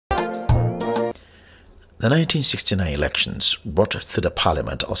The 1969 elections brought to the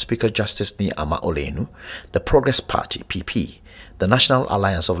Parliament of Speaker Justice Ni Ama Olenu, the Progress Party (PP), the National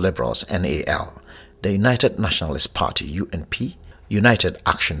Alliance of Liberals (NAL), the United Nationalist Party (UNP), United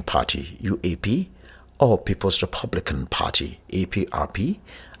Action Party (UAP), All People's Republican Party (APRP),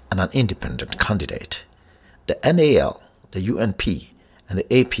 and an independent candidate. The NAL, the UNP, and the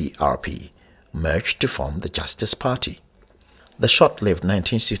APRP merged to form the Justice Party. The short-lived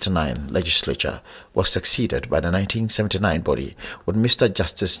 1969 legislature was succeeded by the 1979 body with Mr.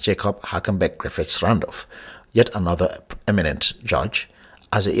 Justice Jacob Hakenbeck Griffiths Randolph, yet another eminent judge,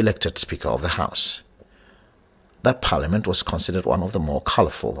 as the elected Speaker of the House. That parliament was considered one of the more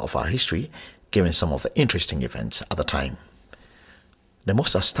colorful of our history, given some of the interesting events at the time. The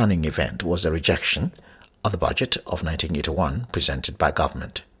most outstanding event was the rejection of the budget of 1981 presented by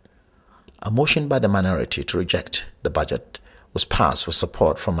government. A motion by the minority to reject the budget was passed with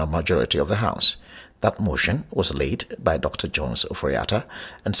support from a majority of the House. That motion was laid by Dr. Jones Oforiatta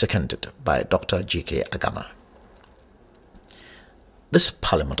and seconded by Dr. G.K. Agama. This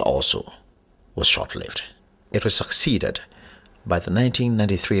parliament also was short-lived. It was succeeded by the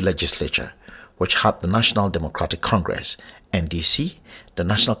 1993 legislature, which had the National Democratic Congress (NDC), the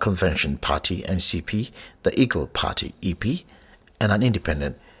National Convention Party (NCP), the Eagle Party (EP), and an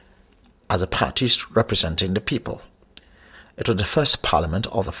independent as the parties representing the people. It was the first parliament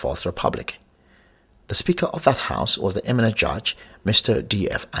of the Fourth Republic. The Speaker of that House was the eminent judge, Mr.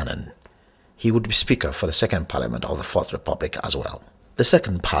 D.F. Annan. He would be Speaker for the second parliament of the Fourth Republic as well. The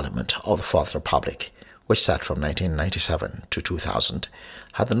second parliament of the Fourth Republic, which sat from 1997 to 2000,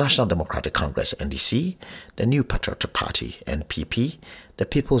 had the National Democratic Congress (NDC), the New Patriotic Party (NPP), the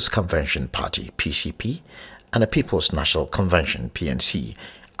People's Convention Party (PCP), and the People's National Convention (PNC)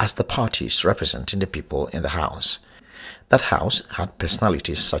 as the parties representing the people in the House. That House had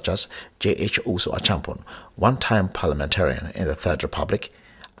personalities such as J.H. Uso Achampon, one-time parliamentarian in the Third Republic,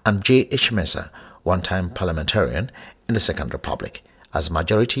 and J.H. Mensah, one-time parliamentarian in the Second Republic, as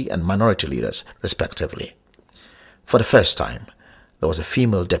majority and minority leaders respectively. For the first time, there was a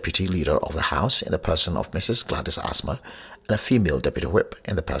female deputy leader of the House in the person of Mrs. Gladys Asma and a female deputy whip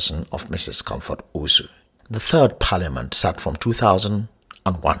in the person of Mrs. Comfort Usu. The third parliament sat from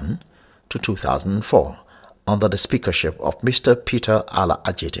 2001 to 2004 under the speakership of Mr. Peter Ala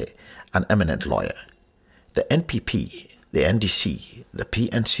Ajete, an eminent lawyer. The NPP, the NDC, the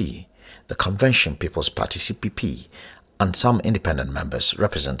PNC, the Convention People's Party (CPP), and some independent members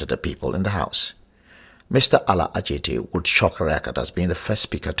represented the people in the House. Mr. Ala Ajete would shock a record as being the first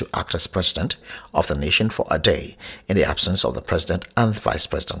speaker to act as president of the nation for a day in the absence of the president and the vice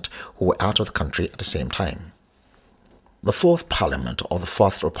president, who were out of the country at the same time. The fourth parliament of the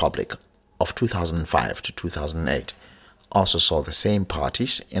Fourth Republic of 2005 to 2008 also saw the same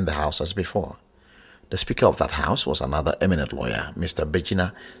parties in the House as before. The Speaker of that House was another eminent lawyer, Mr.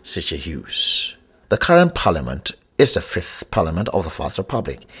 Begina Siche Hughes. The current parliament is the fifth parliament of the Fourth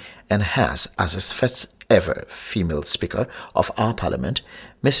Republic and has as its first ever female Speaker of our parliament,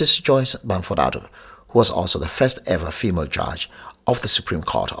 Mrs. Joyce Bamford Addo, who was also the first ever female judge of the Supreme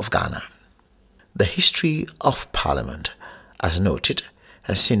Court of Ghana. The history of Parliament, as noted,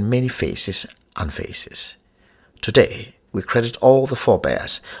 has seen many faces and faces. Today, we credit all the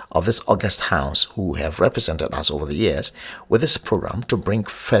forebears of this august House who have represented us over the years with this program to bring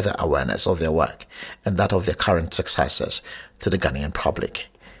further awareness of their work and that of their current successors to the Ghanaian public.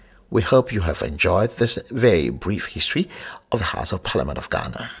 We hope you have enjoyed this very brief history of the House of Parliament of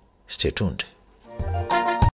Ghana. Stay tuned.